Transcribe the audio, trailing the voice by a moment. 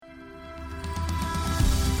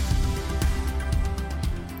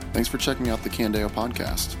Thanks for checking out the Candeo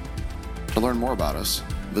podcast. To learn more about us,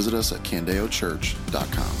 visit us at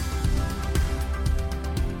candeochurch.com.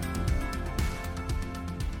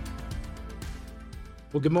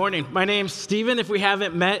 Well, good morning. My name's Stephen. If we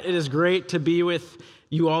haven't met, it is great to be with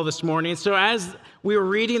you all this morning. So as we were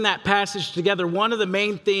reading that passage together, one of the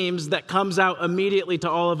main themes that comes out immediately to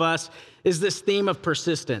all of us is this theme of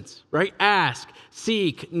persistence, right? Ask,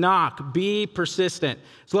 seek, knock, be persistent.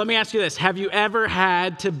 So let me ask you this. Have you ever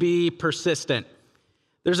had to be persistent?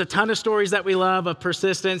 There's a ton of stories that we love of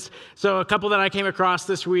persistence. So a couple that I came across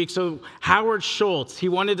this week. So Howard Schultz, he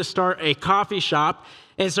wanted to start a coffee shop.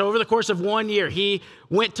 And so over the course of 1 year, he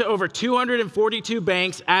went to over 242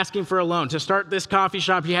 banks asking for a loan to start this coffee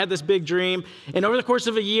shop. He had this big dream. And over the course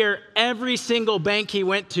of a year, every single bank he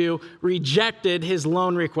went to rejected his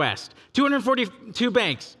loan request. 242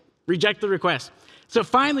 banks reject the request. So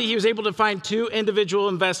finally, he was able to find two individual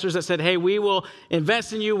investors that said, hey, we will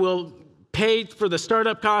invest in you. We'll pay for the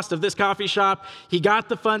startup cost of this coffee shop. He got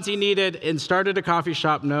the funds he needed and started a coffee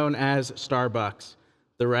shop known as Starbucks.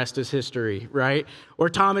 The rest is history, right? Or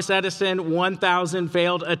Thomas Edison, 1,000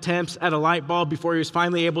 failed attempts at a light bulb before he was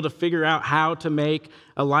finally able to figure out how to make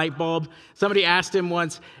a light bulb. Somebody asked him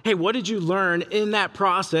once, hey, what did you learn in that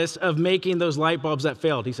process of making those light bulbs that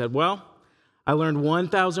failed? He said, well, I learned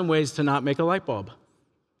 1,000 ways to not make a light bulb.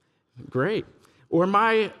 Great. Or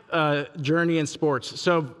my journey in sports.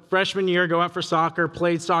 So freshman year, go out for soccer,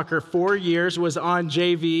 played soccer 4 years, was on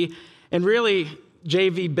JV, and really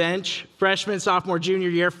JV bench, freshman, sophomore, junior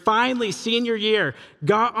year. Finally, senior year,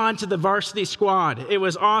 got onto the varsity squad. It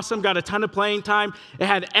was awesome, got a ton of playing time. It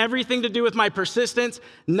had everything to do with my persistence,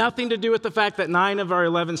 nothing to do with the fact that 9 of our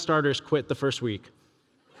 11 starters quit the first week.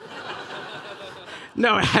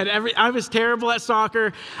 No, I was terrible at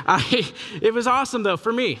soccer. It was awesome, though,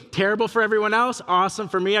 for me. Terrible for everyone else, awesome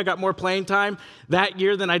for me. I got more playing time that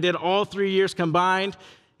year than I did all 3 years combined.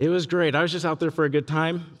 It was great. I was just out there for a good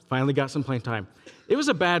time. Finally got some playing time. It was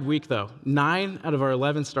a bad week, though. 9 out of our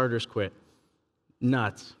 11 starters quit.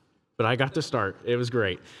 Nuts. But I got to start. It was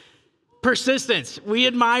great. Persistence. We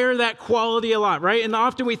admire that quality a lot, right? And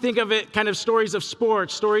often we think of it kind of stories of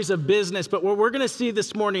sports, stories of business. But what we're going to see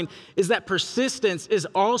this morning is that persistence is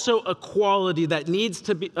also a quality that needs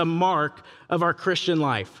to be a mark of our Christian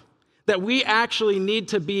life. That we actually need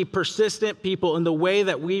to be persistent people in the way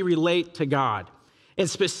that we relate to God. And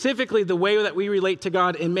specifically the way that we relate to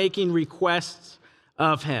God in making requests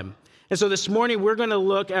of Him. And so this morning we're going to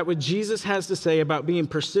look at what Jesus has to say about being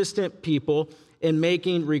persistent people in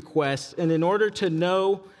making requests. And in order to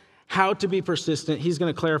know how to be persistent, He's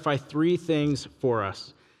going to clarify 3 things for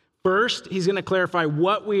us. First, He's going to clarify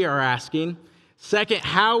what we are asking. Second,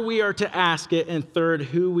 how we are to ask it. And third,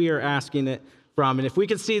 who we are asking it from. And if we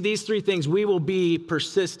can see these 3 things, we will be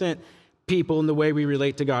persistent people in the way we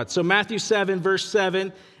relate to God. So Matthew 7, verse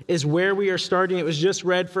 7 is where we are starting. It was just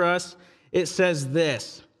read for us. It says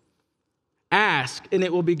this, ask and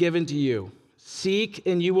it will be given to you. Seek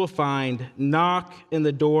and you will find. Knock and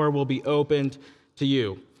the door will be opened to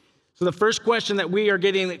you. So the first question that we are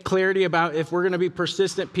getting clarity about if we're going to be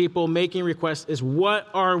persistent people making requests is what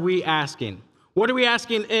are we asking? What are we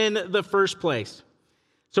asking in the first place?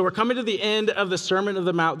 So we're coming to the end of the Sermon on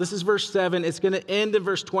the Mount. This is verse 7. It's going to end in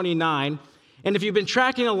verse 29. And if you've been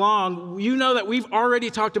tracking along, you know that we've already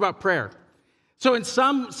talked about prayer. So in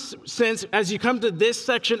some sense, as you come to this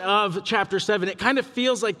section of chapter 7, it kind of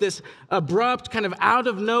feels like this abrupt, kind of out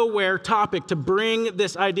of nowhere topic to bring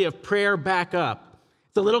this idea of prayer back up.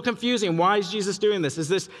 It's a little confusing. Why is Jesus doing this? Is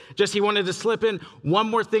this just He wanted to slip in one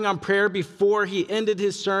more thing on prayer before He ended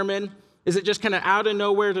His sermon? Is it just kind of out of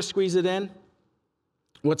nowhere to squeeze it in?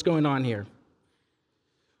 What's going on here?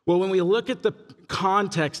 Well, when we look at the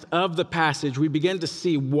context of the passage, we begin to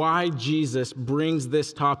see why Jesus brings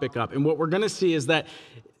this topic up. And what we're going to see is that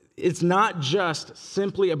it's not just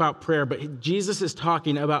simply about prayer, but Jesus is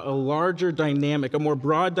talking about a larger dynamic, a more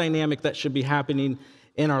broad dynamic that should be happening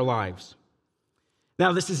in our lives.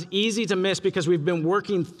 Now, this is easy to miss because we've been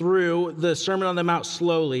working through the Sermon on the Mount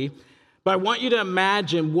slowly, but I want you to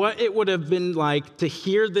imagine what it would have been like to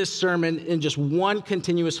hear this sermon in just one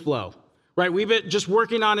continuous flow. Right, we've been just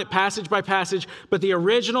working on it passage by passage, but the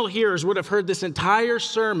original hearers would have heard this entire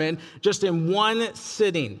sermon just in one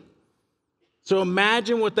sitting. So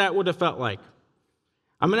imagine what that would have felt like.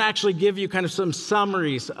 I'm going to actually give you kind of some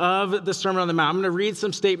summaries of the Sermon on the Mount. I'm going to read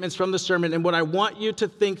some statements from the sermon, and what I want you to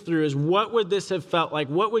think through is what would this have felt like?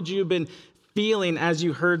 What would you have been feeling as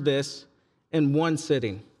you heard this in one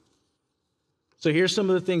sitting? So here's some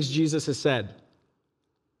of the things Jesus has said.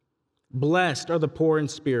 Blessed are the poor in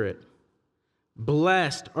spirit.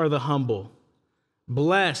 Blessed are the humble.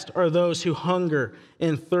 Blessed are those who hunger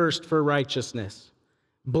and thirst for righteousness.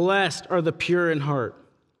 Blessed are the pure in heart.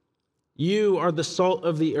 You are the salt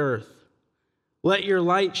of the earth. Let your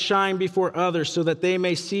light shine before others so that they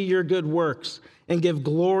may see your good works and give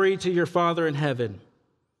glory to your Father in heaven.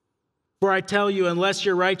 For I tell you, unless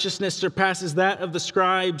your righteousness surpasses that of the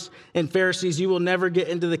scribes and Pharisees, you will never get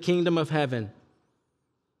into the kingdom of heaven.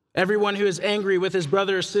 Everyone who is angry with his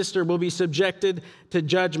brother or sister will be subjected to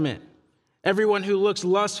judgment. Everyone who looks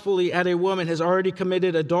lustfully at a woman has already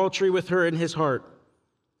committed adultery with her in his heart.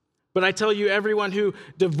 But I tell you, everyone who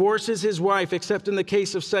divorces his wife, except in the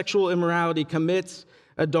case of sexual immorality, commits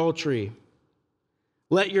adultery.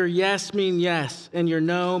 Let your yes mean yes, and your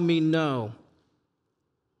no mean no.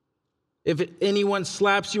 If anyone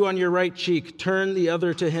slaps you on your right cheek, turn the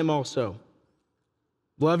other to him also.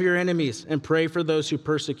 Love your enemies and pray for those who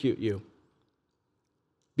persecute you.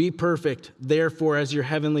 Be perfect, therefore, as your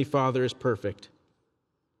heavenly Father is perfect.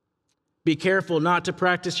 Be careful not to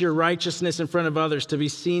practice your righteousness in front of others to be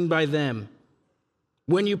seen by them.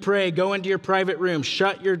 When you pray, go into your private room,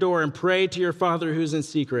 shut your door, and pray to your Father who's in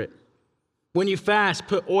secret. When you fast,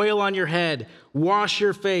 put oil on your head, wash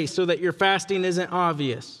your face so that your fasting isn't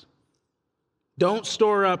obvious. Don't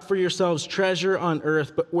store up for yourselves treasure on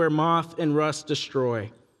earth, but where moth and rust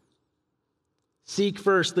destroy. Seek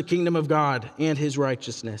first the kingdom of God and his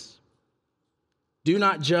righteousness. Do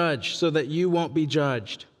not judge so that you won't be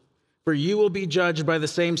judged, for you will be judged by the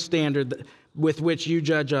same standard with which you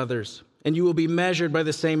judge others, and you will be measured by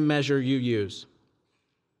the same measure you use.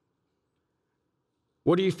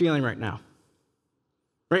 What are you feeling right now?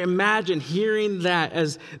 Right? Imagine hearing that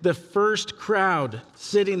as the first crowd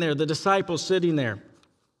sitting there, the disciples sitting there.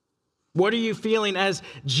 What are you feeling as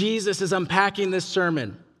Jesus is unpacking this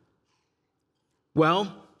sermon?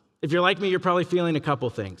 Well, if you're like me, you're probably feeling a couple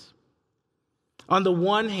things. On the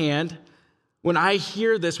one hand, when I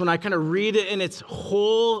hear this, when I kind of read it in its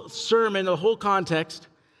whole sermon, the whole context,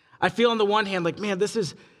 I feel on the one hand like, man, this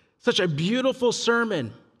is such a beautiful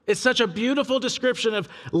sermon. It's such a beautiful description of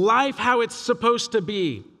life, how it's supposed to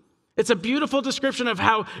be. It's a beautiful description of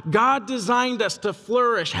how God designed us to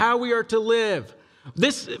flourish, how we are to live.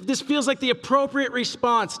 This feels like the appropriate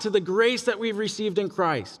response to the grace that we've received in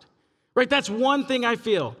Christ. Right? That's one thing I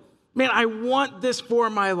feel. Man, I want this for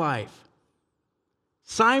my life.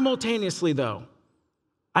 Simultaneously, though,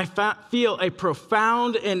 I feel a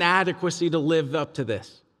profound inadequacy to live up to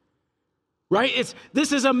this. Right?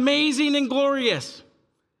 This is amazing and glorious.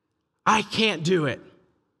 I can't do it.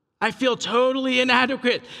 I feel totally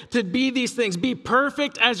inadequate to be these things. Be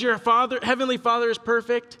perfect as your Father, Heavenly Father is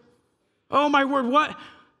perfect. Oh my word, what?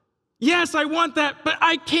 Yes, I want that, but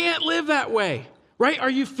I can't live that way. Right?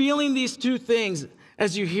 Are you feeling these two things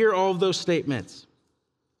as you hear all of those statements?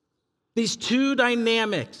 These two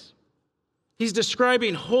dynamics. He's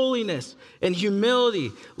describing holiness and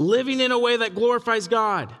humility, living in a way that glorifies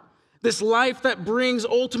God. This life that brings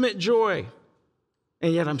ultimate joy.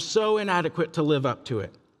 And yet I'm so inadequate to live up to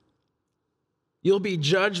it. You'll be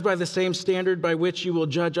judged by the same standard by which you will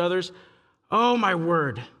judge others. Oh my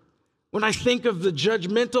word. When I think of the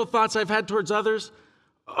judgmental thoughts I've had towards others,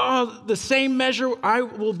 the same measure I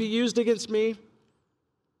will be used against me.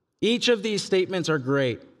 Each of these statements are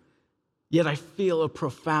great, yet I feel a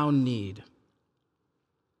profound need.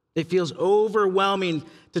 It feels overwhelming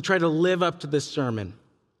to try to live up to this sermon.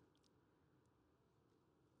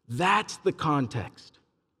 That's the context.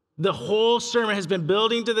 The whole sermon has been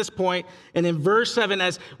building to this point, and in verse 7,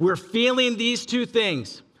 as we're feeling these two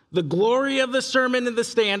things, the glory of the sermon and the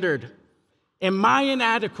standard, and my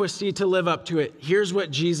inadequacy to live up to it, here's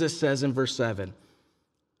what Jesus says in verse 7.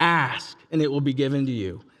 Ask, and it will be given to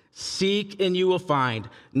you. Seek, and you will find.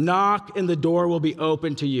 Knock, and the door will be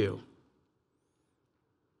open to you.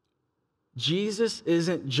 Jesus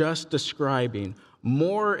isn't just describing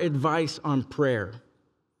more advice on prayer.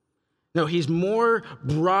 No, he's more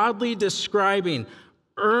broadly describing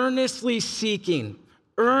earnestly seeking,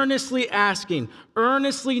 earnestly asking,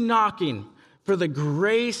 earnestly knocking for the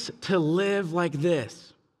grace to live like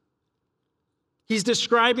this. He's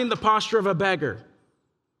describing the posture of a beggar,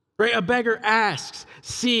 right? A beggar asks,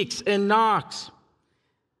 seeks, and knocks.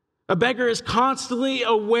 A beggar is constantly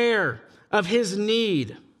aware of his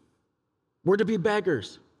need. We're to be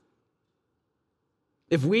beggars.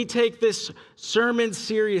 If we take this sermon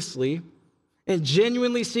seriously and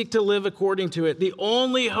genuinely seek to live according to it, the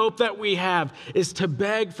only hope that we have is to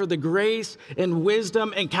beg for the grace and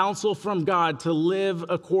wisdom and counsel from God to live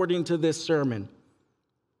according to this sermon.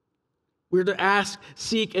 We're to ask,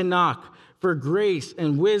 seek, and knock for grace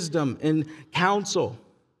and wisdom and counsel.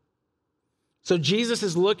 So Jesus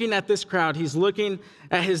is looking at this crowd, he's looking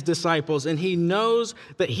at his disciples, and he knows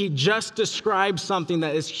that he just described something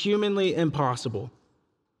that is humanly impossible.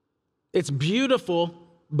 It's beautiful,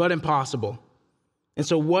 but impossible. And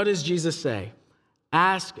so what does Jesus say?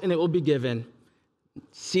 Ask and it will be given.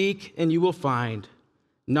 Seek and you will find.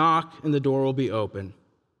 Knock and the door will be open.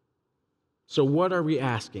 So what are we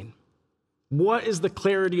asking? What is the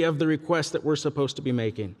clarity of the request that we're supposed to be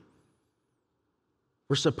making?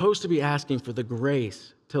 We're supposed to be asking for the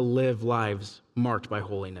grace to live lives marked by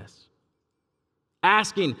holiness.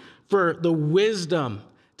 Asking for the wisdom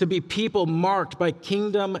to be people marked by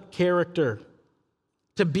kingdom character.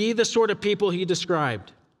 To be the sort of people he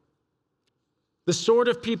described. The sort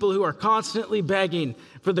of people who are constantly begging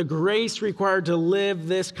for the grace required to live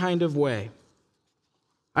this kind of way.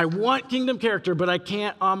 I want kingdom character, but I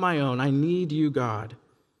can't on my own. I need you, God.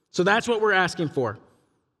 So that's what we're asking for.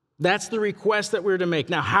 That's the request that we're to make.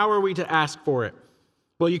 Now, how are we to ask for it?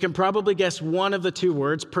 Well, you can probably guess one of the two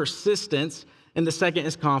words, persistence, and the second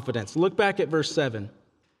is confidence. Look back at verse 7. It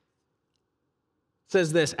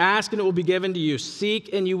says this, ask and it will be given to you.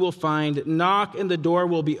 Seek and you will find. Knock and the door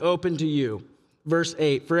will be open to you. Verse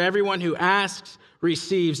 8, for everyone who asks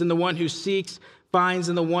receives, and the one who seeks finds,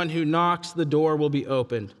 and the one who knocks, the door will be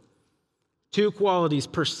opened. Two qualities,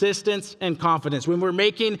 persistence and confidence. When we're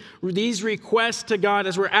making these requests to God,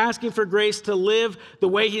 as we're asking for grace to live the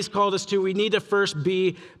way he's called us to, we need to first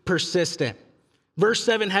be persistent. Verse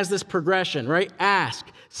 7 has this progression, right? Ask,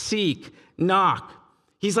 seek, knock.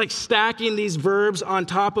 He's like stacking these verbs on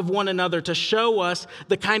top of one another to show us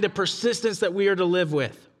the kind of persistence that we are to live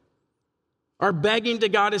with. Our begging to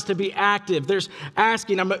God is to be active. There's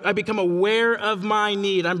asking, I become aware of my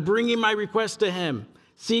need. I'm bringing my request to him.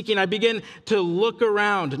 Seeking, I begin to look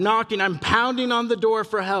around. Knocking, I'm pounding on the door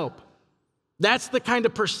for help. That's the kind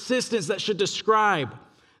of persistence that should describe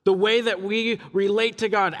the way that we relate to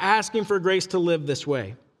God, asking for grace to live this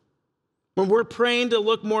way. When we're praying to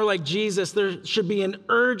look more like Jesus, there should be an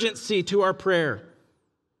urgency to our prayer.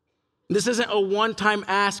 This isn't a one-time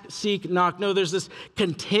ask, seek, knock. No, there's this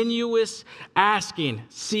continuous asking,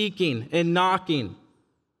 seeking, and knocking.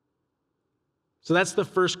 So that's the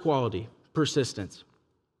first quality, persistence.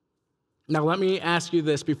 Now, let me ask you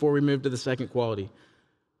this before we move to the second quality.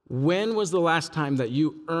 When was the last time that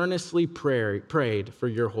you earnestly prayed for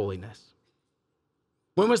your holiness?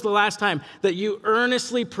 When was the last time that you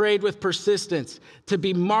earnestly prayed with persistence to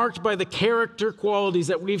be marked by the character qualities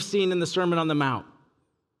that we've seen in the Sermon on the Mount?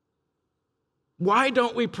 Why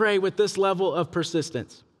don't we pray with this level of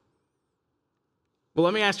persistence? Well,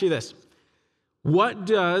 let me ask you this. What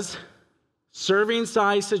does serving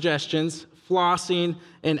size suggestions, flossing,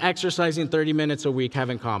 and exercising 30 minutes a week have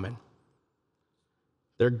in common?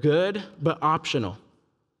 They're good, but optional.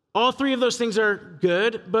 All three of those things are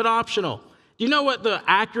good, but optional. Do you know what the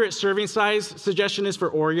accurate serving size suggestion is for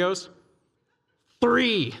Oreos?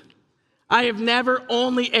 3. I have never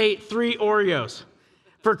only ate 3 Oreos.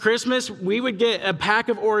 For Christmas, we would get a pack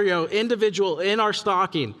of Oreo individual in our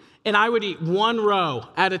stocking, and I would eat 1 row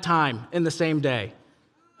at a time in the same day.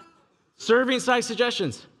 Serving size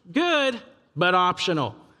suggestions, good, but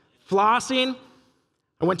optional. Flossing,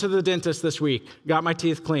 I went to the dentist this week, got my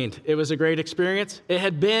teeth cleaned. It was a great experience. It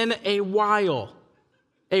had been a while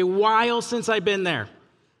since I've been there.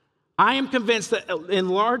 I am convinced that in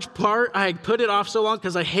large part, I put it off so long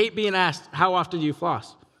because I hate being asked, how often do you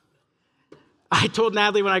floss? I told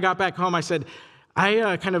Natalie when I got back home, I said,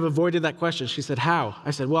 I kind of avoided that question. She said, how?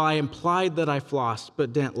 I said, well, I implied that I flossed,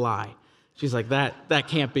 but didn't lie. She's like, that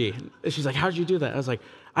can't be. She's like, how'd you do that? I was like,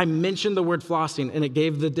 I mentioned the word flossing, and it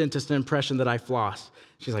gave the dentist an impression that I floss.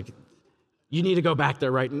 She's like, you need to go back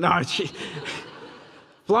there right now.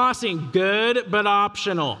 Flossing, good, but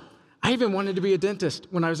optional. I even wanted to be a dentist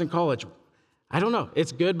when I was in college. I don't know.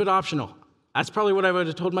 It's good, but optional. That's probably what I would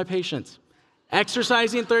have told my patients.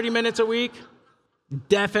 Exercising 30 minutes a week,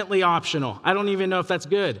 definitely optional. I don't even know if that's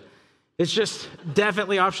good. It's just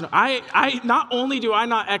definitely optional. I not only do I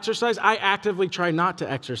not exercise, I actively try not to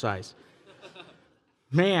exercise.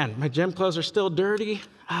 Man, my gym clothes are still dirty.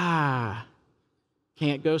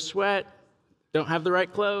 Can't go sweat. Don't have the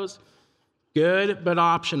right clothes. Good, but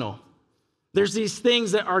optional. There's these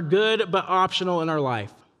things that are good, but optional in our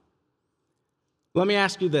life. Let me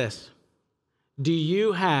ask you this. Do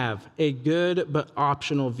you have a good, but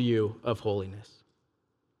optional view of holiness?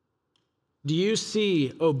 Do you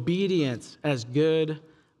see obedience as good,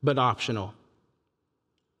 but optional?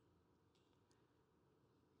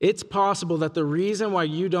 It's possible that the reason why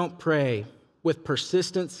you don't pray with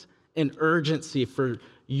persistence and urgency for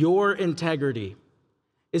your integrity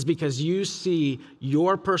is because you see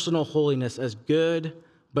your personal holiness as good,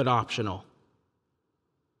 but optional.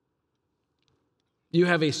 You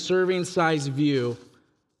have a serving-sized view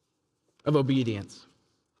of obedience.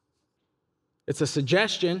 It's a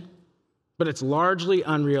suggestion, but it's largely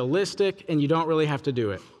unrealistic, and you don't really have to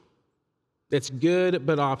do it. It's good,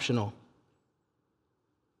 but optional.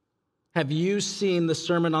 Have you seen the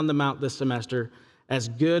Sermon on the Mount this semester as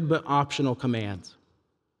good, but optional commands?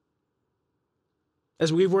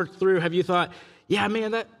 As we've worked through, have you thought,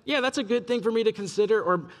 that's a good thing for me to consider,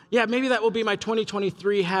 or maybe that will be my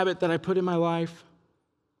 2023 habit that I put in my life?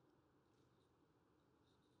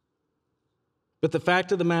 But the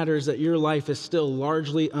fact of the matter is that your life is still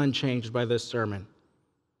largely unchanged by this sermon.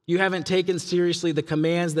 You haven't taken seriously the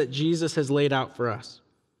commands that Jesus has laid out for us.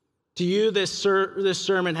 To you, this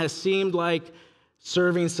sermon has seemed like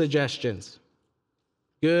serving suggestions,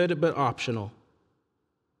 good but optional.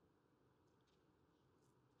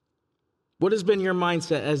 What has been your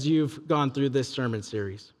mindset as you've gone through this sermon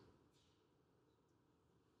series?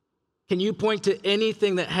 Can you point to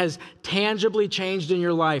anything that has tangibly changed in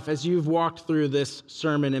your life as you've walked through this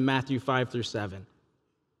sermon in Matthew 5 through 7?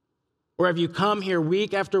 Or have you come here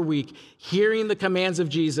week after week hearing the commands of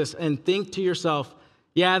Jesus and think to yourself,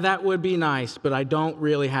 that would be nice, but I don't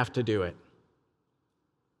really have to do it?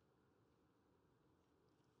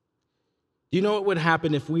 Do you know what would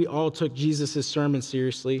happen if we all took Jesus' sermon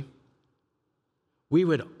seriously? We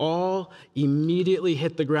would all immediately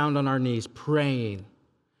hit the ground on our knees praying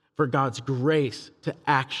for God's grace to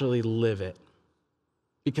actually live it.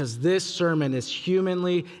 Because this sermon is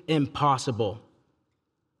humanly impossible,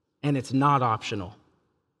 and it's not optional.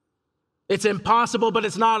 It's impossible, but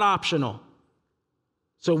it's not optional.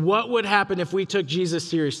 So what would happen if we took Jesus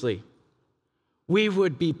seriously? We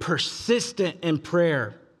would be persistent in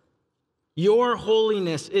prayer. Your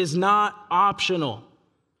holiness is not optional.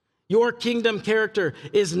 Your kingdom character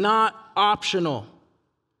is not optional.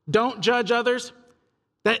 Don't judge others.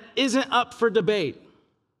 That isn't up for debate.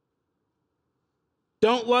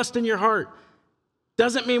 Don't lust in your heart.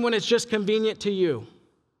 Doesn't mean when it's just convenient to you.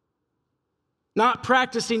 Not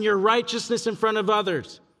practicing your righteousness in front of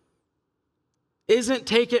others isn't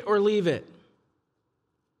take it or leave it.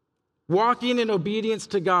 Walking in obedience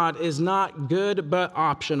to God is not good but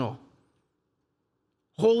optional.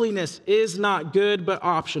 Holiness is not good but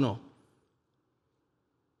optional.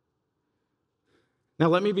 Now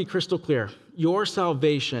let me be crystal clear. Your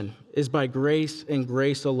salvation is by grace and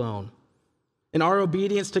grace alone. And our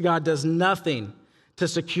obedience to God does nothing to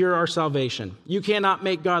secure our salvation. You cannot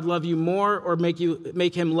make God love you more or make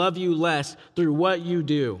him love you less through what you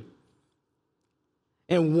do.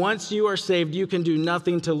 And once you are saved, you can do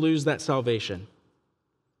nothing to lose that salvation.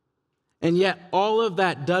 And yet, all of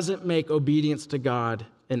that doesn't make obedience to God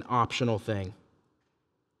an optional thing.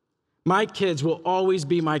 My kids will always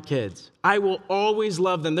be my kids. I will always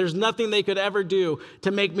love them. There's nothing they could ever do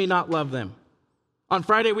to make me not love them. On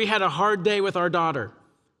Friday, we had a hard day with our daughter.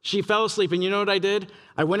 She fell asleep, and you know what I did?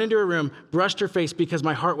 I went into her room, brushed her face because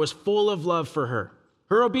my heart was full of love for her.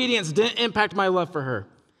 Her obedience didn't impact my love for her.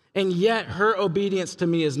 And yet, her obedience to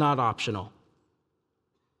me is not optional.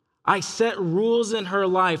 I set rules in her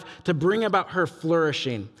life to bring about her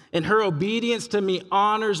flourishing, and her obedience to me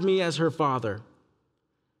honors me as her father.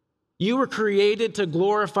 You were created to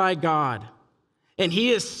glorify God, and he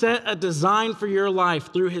has set a design for your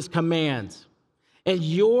life through his commands. And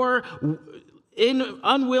your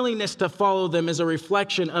unwillingness to follow them is a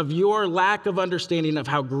reflection of your lack of understanding of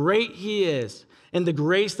how great he is and the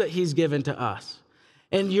grace that he's given to us.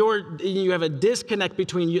 And you have a disconnect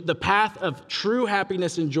between the path of true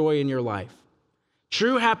happiness and joy in your life.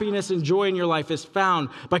 True happiness and joy in your life is found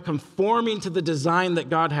by conforming to the design that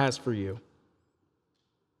God has for you.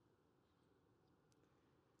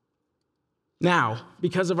 Now,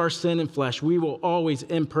 because of our sin and flesh, we will always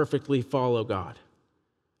imperfectly follow God.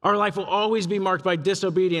 Our life will always be marked by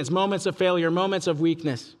disobedience, moments of failure, moments of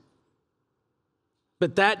weakness.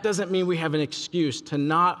 But that doesn't mean we have an excuse to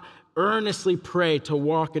not earnestly pray to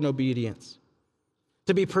walk in obedience,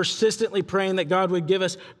 to be persistently praying that God would give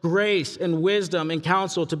us grace and wisdom and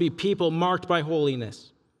counsel to be people marked by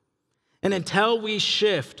holiness. And until we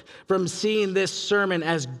shift from seeing this sermon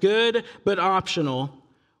as good but optional,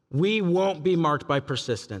 we won't be marked by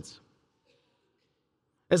persistence.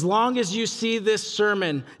 As long as you see this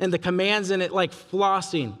sermon and the commands in it like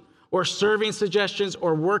flossing or serving suggestions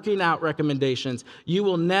or working out recommendations, you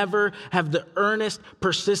will never have the earnest,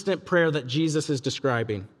 persistent prayer that Jesus is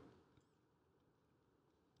describing.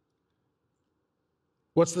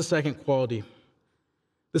 What's the second quality?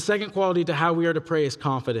 The second quality to how we are to pray is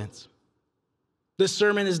confidence. This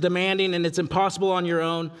sermon is demanding and it's impossible on your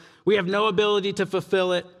own. We have no ability to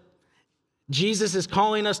fulfill it. Jesus is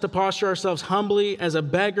calling us to posture ourselves humbly as a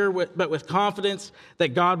beggar, but with confidence that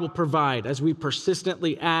God will provide as we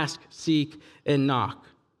persistently ask, seek, and knock.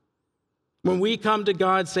 When we come to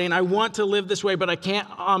God saying, I want to live this way, but I can't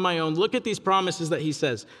on my own, look at these promises that he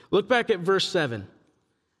says. Look back at verse 7.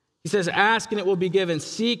 He says, ask and it will be given.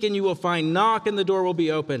 Seek and you will find. Knock and the door will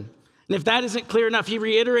be open. And if that isn't clear enough, he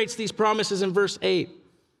reiterates these promises in verse 8.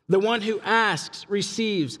 The one who asks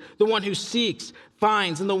receives. The one who seeks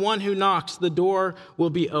finds. And the one who knocks, the door will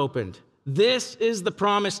be opened. This is the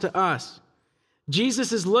promise to us.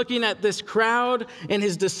 Jesus is looking at this crowd and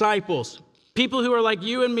his disciples, people who are like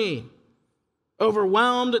you and me,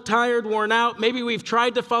 overwhelmed, tired, worn out. Maybe we've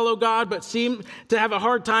tried to follow God, but seem to have a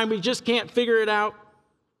hard time. We just can't figure it out.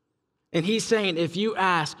 And he's saying, if you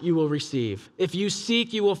ask, you will receive. If you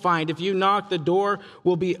seek, you will find. If you knock, the door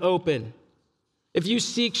will be open. If you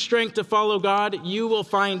seek strength to follow God, you will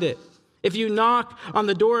find it. If you knock on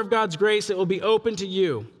the door of God's grace, it will be open to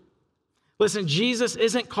you. Listen, Jesus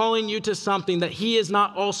isn't calling you to something that he is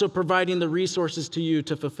not also providing the resources to you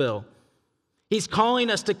to fulfill. He's calling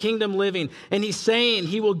us to kingdom living, and he's saying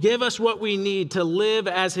he will give us what we need to live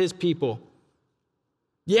as his people.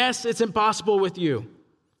 Yes, it's impossible with you.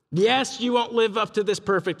 Yes, you won't live up to this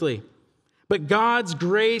perfectly. But God's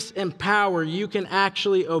grace and power, you can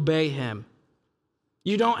actually obey him.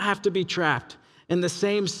 You don't have to be trapped in the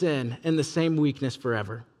same sin and the same weakness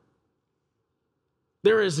forever.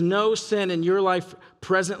 There is no sin in your life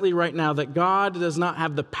presently right now that God does not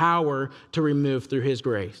have the power to remove through his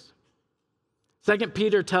grace. 2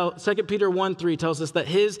 Peter 1:3 tells us that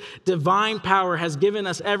his divine power has given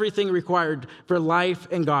us everything required for life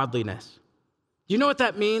and godliness. You know what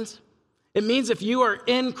that means? It means if you are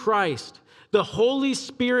in Christ, the Holy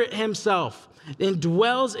Spirit himself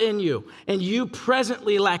indwells in you, and you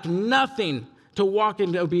presently lack nothing to walk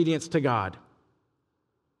in obedience to God.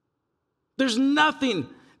 There's nothing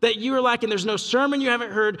that you are lacking. There's no sermon you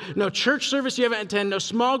haven't heard, no church service you haven't attended, no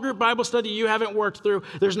small group Bible study you haven't worked through.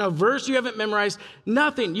 There's no verse you haven't memorized,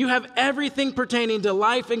 nothing. You have everything pertaining to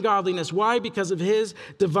life and godliness. Why? Because of his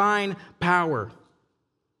divine power.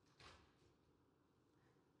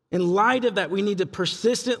 In light of that, we need to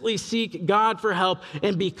persistently seek God for help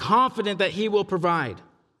and be confident that he will provide.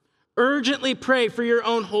 Urgently pray for your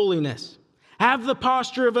own holiness. Have the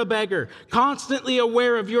posture of a beggar, constantly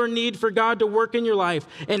aware of your need for God to work in your life,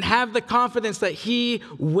 and have the confidence that he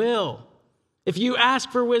will. If you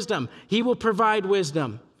ask for wisdom, he will provide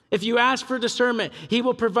wisdom. If you ask for discernment, he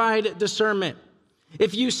will provide discernment.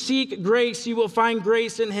 If you seek grace, you will find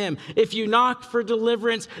grace in him. If you knock for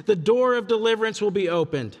deliverance, the door of deliverance will be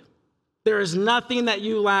opened. There is nothing that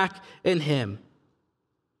you lack in him.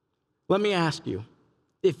 Let me ask you,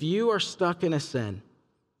 if you are stuck in a sin,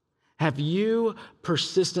 have you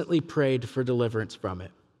persistently prayed for deliverance from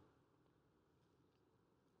it?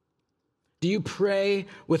 Do you pray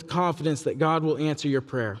with confidence that God will answer your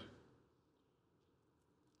prayer?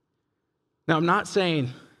 Now, I'm not saying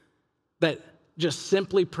that just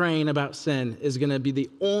simply praying about sin is going to be the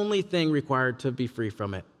only thing required to be free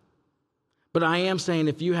from it. But I am saying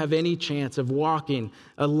if you have any chance of walking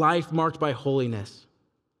a life marked by holiness,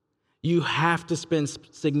 you have to spend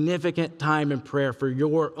significant time in prayer for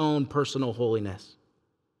your own personal holiness.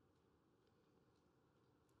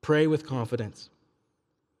 Pray with confidence.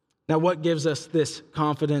 Now, what gives us this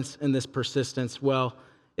confidence and this persistence? Well,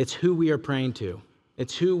 it's who we are praying to.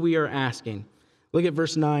 It's who we are asking. Look at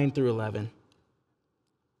verse 9 through 11.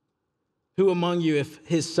 Who among you, if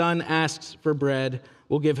his son asks for bread,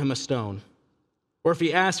 will give him a stone? Or if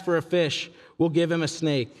he asks for a fish, will give him a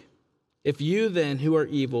snake? If you then, who are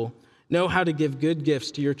evil, know how to give good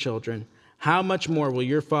gifts to your children, how much more will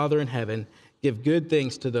your Father in heaven give good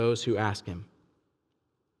things to those who ask him?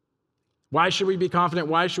 Why should we be confident?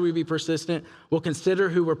 Why should we be persistent? Well, consider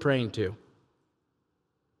who we're praying to.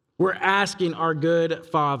 We're asking our good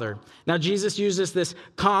Father. Now, Jesus uses this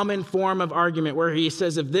common form of argument where he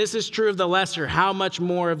says, if this is true of the lesser, how much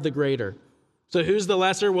more of the greater? So who's the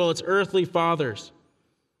lesser? Well, it's earthly fathers.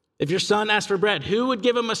 If your son asks for bread, who would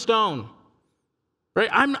give him a stone? Right?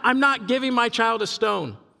 I'm not giving my child a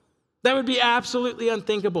stone. That would be absolutely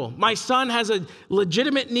unthinkable. My son has a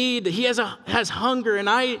legitimate need. He has hunger, and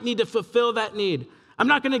I need to fulfill that need. I'm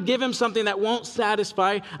not going to give him something that won't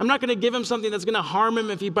satisfy. I'm not going to give him something that's going to harm him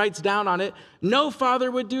if he bites down on it. No father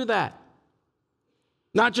would do that.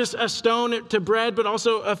 Not just a stone to bread, but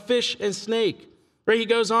also a fish and snake. Right? He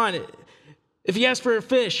goes on. If he asks for a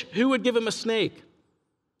fish, who would give him a snake?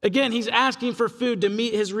 Again, he's asking for food to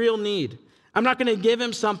meet his real need. I'm not going to give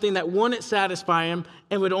him something that wouldn't satisfy him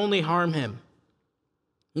and would only harm him.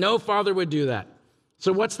 No father would do that.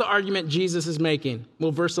 So what's the argument Jesus is making?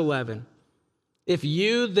 Well, verse 11. If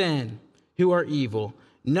you then, who are evil,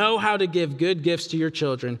 know how to give good gifts to your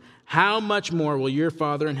children, how much more will your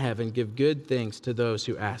Father in heaven give good things to those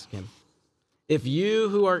who ask him? If you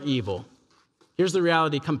who are evil, here's the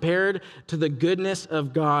reality, compared to the goodness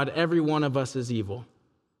of God, every one of us is evil.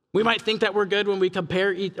 We might think that we're good when we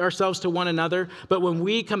compare ourselves to one another, but when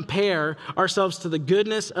we compare ourselves to the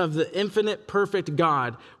goodness of the infinite, perfect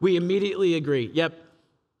God, we immediately agree, yep,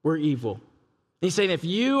 we're evil. And he's saying, if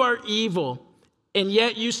you are evil, and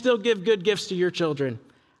yet you still give good gifts to your children,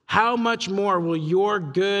 how much more will your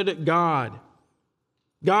good God?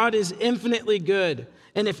 God is infinitely good.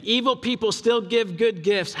 And if evil people still give good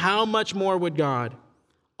gifts, how much more would God?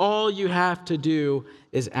 All you have to do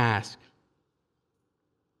is ask.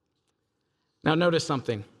 Now notice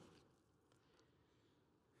something.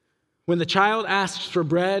 When the child asks for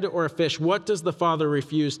bread or a fish, what does the father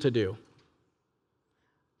refuse to do?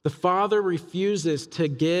 The father refuses to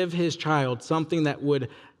give his child something that would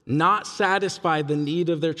not satisfy the need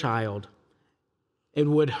of their child. It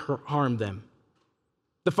would harm them.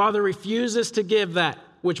 The father refuses to give that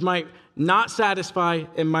which might not satisfy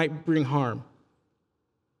and might bring harm.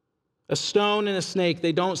 A stone and a snake,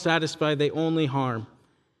 they don't satisfy, they only harm.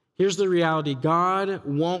 Here's the reality. God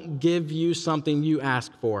won't give you something you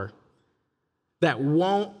ask for that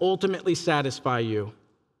won't ultimately satisfy you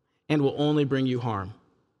and will only bring you harm.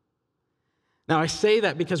 Now, I say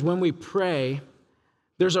that because when we pray,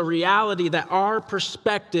 there's a reality that our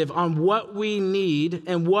perspective on what we need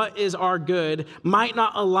and what is our good might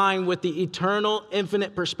not align with the eternal,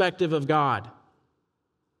 infinite perspective of God.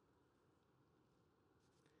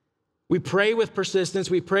 We pray with persistence,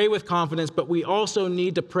 we pray with confidence, but we also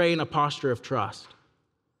need to pray in a posture of trust.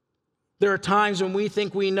 There are times when we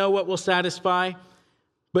think we know what will satisfy,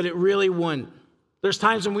 but it really wouldn't. There's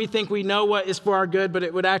times when we think we know what is for our good, but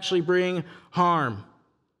it would actually bring harm.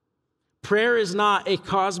 Prayer is not a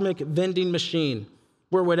cosmic vending machine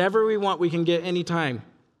where whatever we want we can get anytime.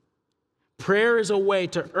 Prayer is a way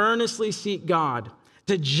to earnestly seek God,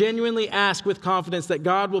 to genuinely ask with confidence that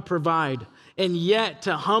God will provide, and yet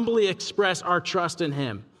to humbly express our trust in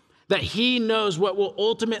him, that he knows what will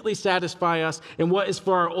ultimately satisfy us and what is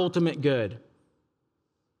for our ultimate good.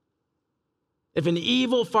 If an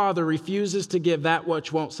evil father refuses to give that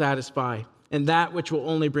which won't satisfy and that which will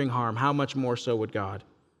only bring harm, how much more so would God?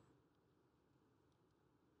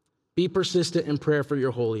 Be persistent in prayer for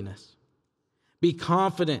your holiness. Be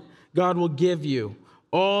confident God will give you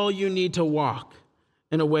all you need to walk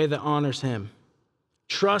in a way that honors him.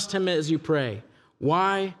 Trust him as you pray.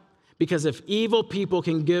 Why? Because if evil people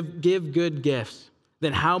can give good gifts,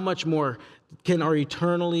 then how much more can our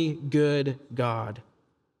eternally good God?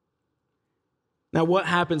 Now, what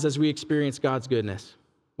happens as we experience God's goodness?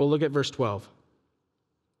 Well, look at verse 12.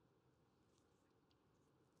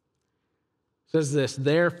 It says this,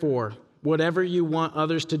 therefore, whatever you want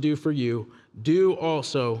others to do for you, do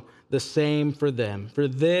also the same for them. For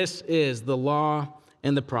this is the law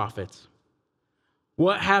and the prophets.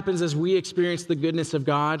 What happens as we experience the goodness of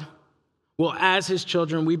God? Well, as his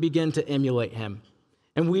children, we begin to emulate him.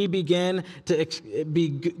 And we begin to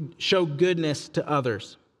show goodness to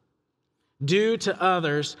others. Do to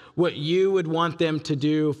others what you would want them to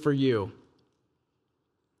do for you.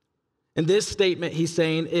 And this statement, he's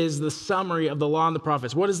saying, is the summary of the law and the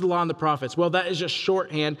prophets. What is the law and the prophets? Well, that is just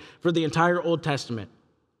shorthand for the entire Old Testament.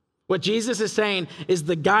 What Jesus is saying is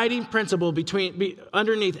the guiding principle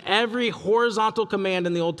underneath every horizontal command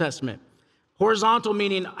in the Old Testament. Horizontal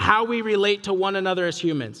meaning how we relate to one another as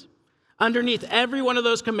humans. Underneath every one of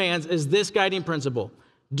those commands is this guiding principle.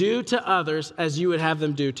 Do to others as you would have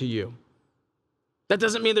them do to you. That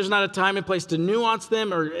doesn't mean there's not a time and place to nuance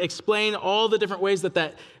them or explain all the different ways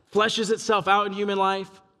that fleshes itself out in human life.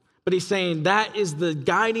 But he's saying that is the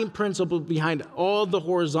guiding principle behind all the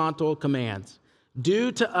horizontal commands.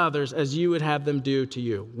 Do to others as you would have them do to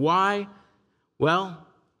you. Why? Well,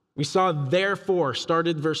 we saw therefore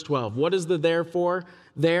started verse 12. What is the therefore?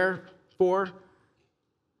 Therefore,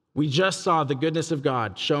 we just saw the goodness of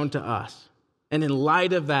God shown to us. And in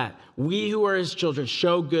light of that, we who are his children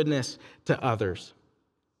show goodness to others.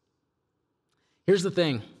 Here's the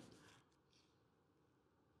thing.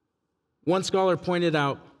 One scholar pointed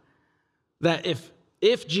out that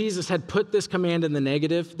if Jesus had put this command in the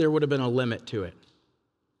negative, there would have been a limit to it.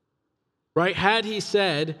 Right? Had he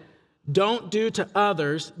said, don't do to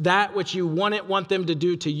others that which you wouldn't want them to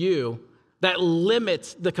do to you, that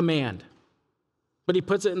limits the command. But he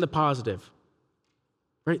puts it in the positive.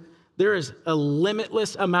 Right? There is a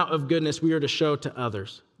limitless amount of goodness we are to show to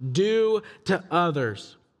others. Do to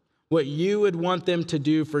others what you would want them to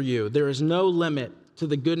do for you. There is no limit to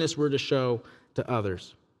the goodness we're to show to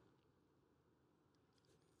others.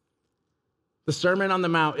 The Sermon on the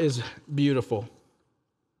Mount is beautiful.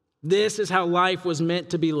 This is how life was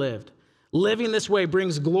meant to be lived. Living this way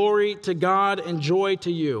brings glory to God and joy to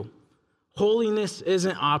you. Holiness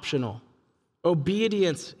isn't optional.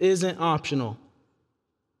 Obedience isn't optional.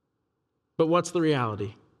 But what's the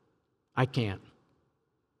reality? I can't.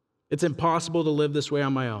 It's impossible to live this way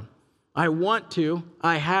on my own. I want to,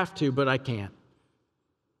 I have to, but I can't.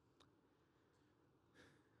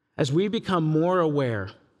 As we become more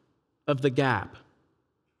aware of the gap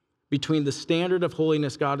between the standard of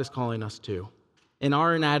holiness God is calling us to and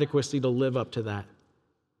our inadequacy to live up to that,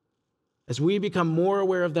 as we become more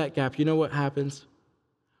aware of that gap, you know what happens?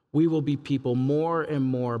 We will be people more and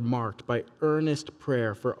more marked by earnest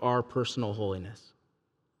prayer for our personal holiness.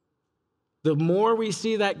 The more we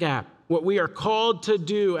see that gap, what we are called to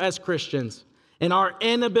do as Christians, and our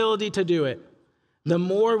inability to do it, the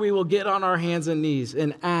more we will get on our hands and knees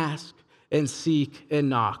and ask and seek and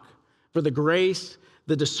knock for the grace,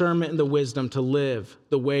 the discernment, and the wisdom to live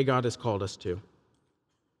the way God has called us to.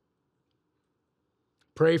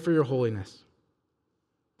 Pray for your holiness.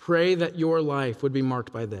 Pray that your life would be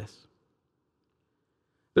marked by this.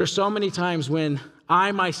 There's so many times when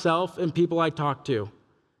I myself and people I talk to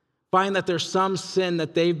find that there's some sin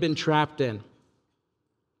that they've been trapped in.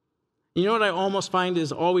 You know what I almost find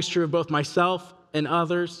is always true of both myself and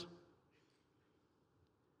others?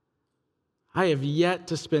 I have yet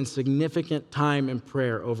to spend significant time in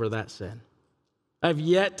prayer over that sin. I've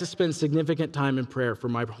yet to spend significant time in prayer for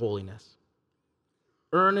my holiness.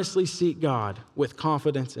 Earnestly seek God with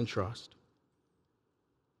confidence and trust.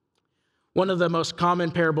 One of the most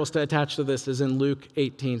common parables to attach to this is in Luke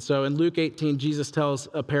 18. So in Luke 18, Jesus tells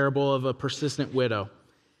a parable of a persistent widow.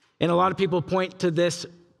 And a lot of people point to this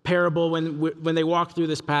parable when they walk through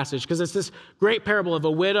this passage, because it's this great parable of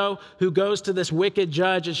a widow who goes to this wicked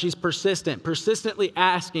judge, and she's persistently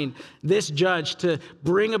asking this judge to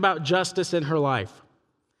bring about justice in her life.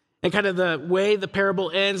 And kind of the way the parable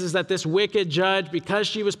ends is that this wicked judge, because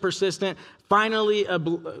she was persistent, finally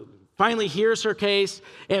hears her case.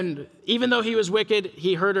 And even though he was wicked,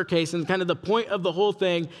 he heard her case. And kind of the point of the whole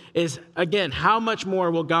thing is, again, how much more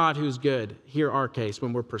will God, who's good, hear our case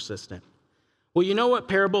when we're persistent? Well, you know what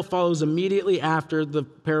parable follows immediately after the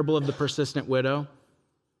parable of the persistent widow?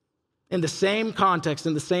 In the same context,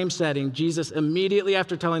 in the same setting, Jesus, immediately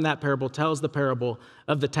after telling that parable, tells the parable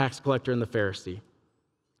of the tax collector and the Pharisee.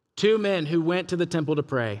 Two men who went to the temple to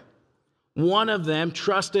pray. One of them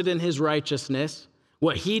trusted in his righteousness,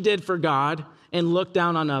 what he did for God, and looked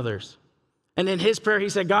down on others. And in his prayer, he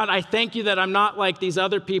said, God, I thank you that I'm not like these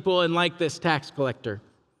other people and like this tax collector.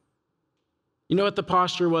 You know what the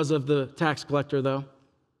posture was of the tax collector, though?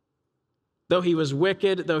 Though he was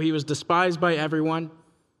wicked, though he was despised by everyone,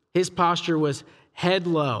 his posture was head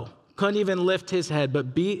low, couldn't even lift his head,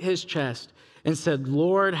 but beat his chest and said,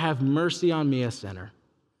 Lord, have mercy on me, a sinner.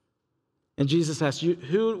 And Jesus asked,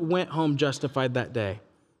 who went home justified that day? It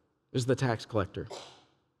was the tax collector.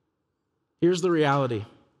 Here's the reality.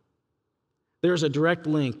 There's a direct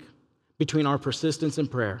link between our persistence in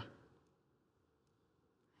prayer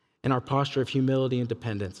and our posture of humility and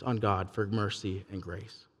dependence on God for mercy and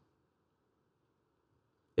grace.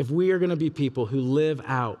 If we are going to be people who live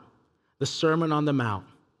out the Sermon on the Mount,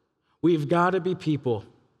 we've got to be people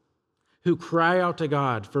who cry out to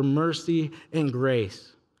God for mercy and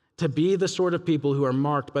grace, to be the sort of people who are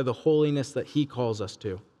marked by the holiness that he calls us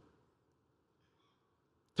to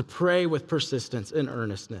pray with persistence and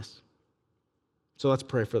earnestness. So let's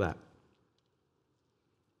pray for that.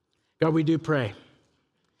 God, we do pray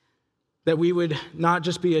that we would not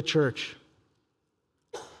just be a church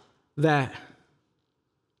that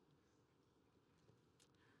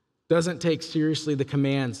doesn't take seriously the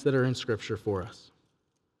commands that are in Scripture for us.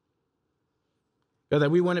 God, that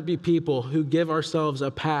we wouldn't be people who give ourselves a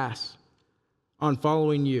pass on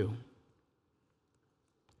following you,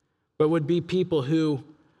 but would be people who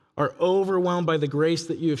are overwhelmed by the grace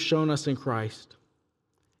that you have shown us in Christ,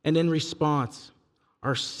 and in response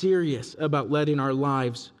are serious about letting our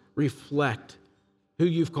lives reflect who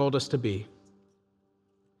you've called us to be.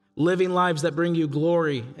 Living lives that bring you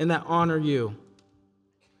glory and that honor you.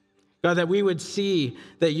 God, that we would see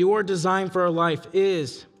that your design for our life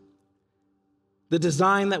is the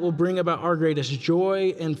design that will bring about our greatest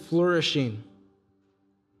joy and flourishing.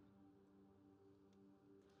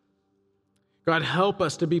 God, help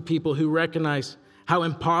us to be people who recognize how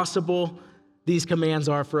impossible these commands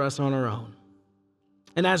are for us on our own.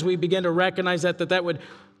 And as we begin to recognize that would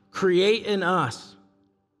create in us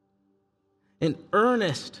an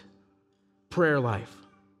earnest prayer life.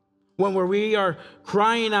 One where we are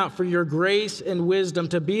crying out for your grace and wisdom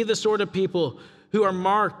to be the sort of people who are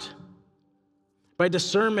marked by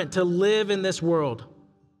discernment to live in this world.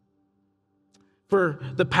 For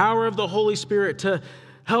the power of the Holy Spirit to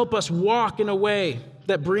help us walk in a way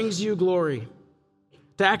that brings you glory,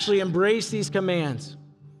 to actually embrace these commands.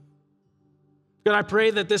 God, I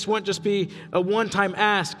pray that this wouldn't just be a one-time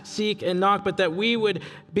ask, seek, and knock, but that we would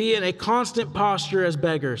be in a constant posture as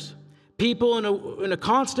beggars, people in a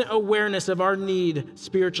constant awareness of our need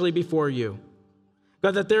spiritually before you.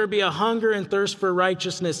 God, that there would be a hunger and thirst for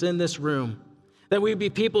righteousness in this room, that we would be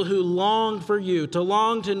people who long for you, to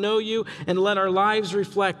long to know you, and let our lives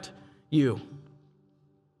reflect you.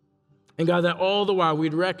 And God, that all the while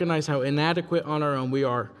we'd recognize how inadequate on our own we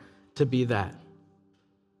are to be that.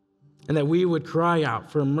 And that we would cry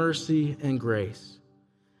out for mercy and grace.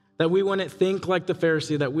 That we wouldn't think like the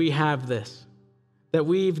Pharisee that we have this, that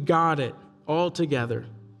we've got it all together.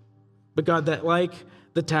 But God, that like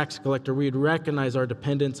the tax collector, we'd recognize our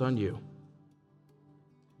dependence on you.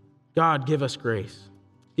 God, give us grace,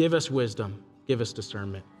 give us wisdom, give us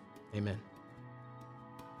discernment. Amen.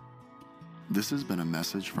 This has been a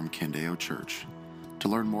message from Candeo Church. To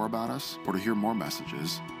learn more about us or to hear more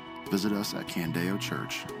messages, visit us at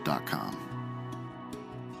candeochurch.com.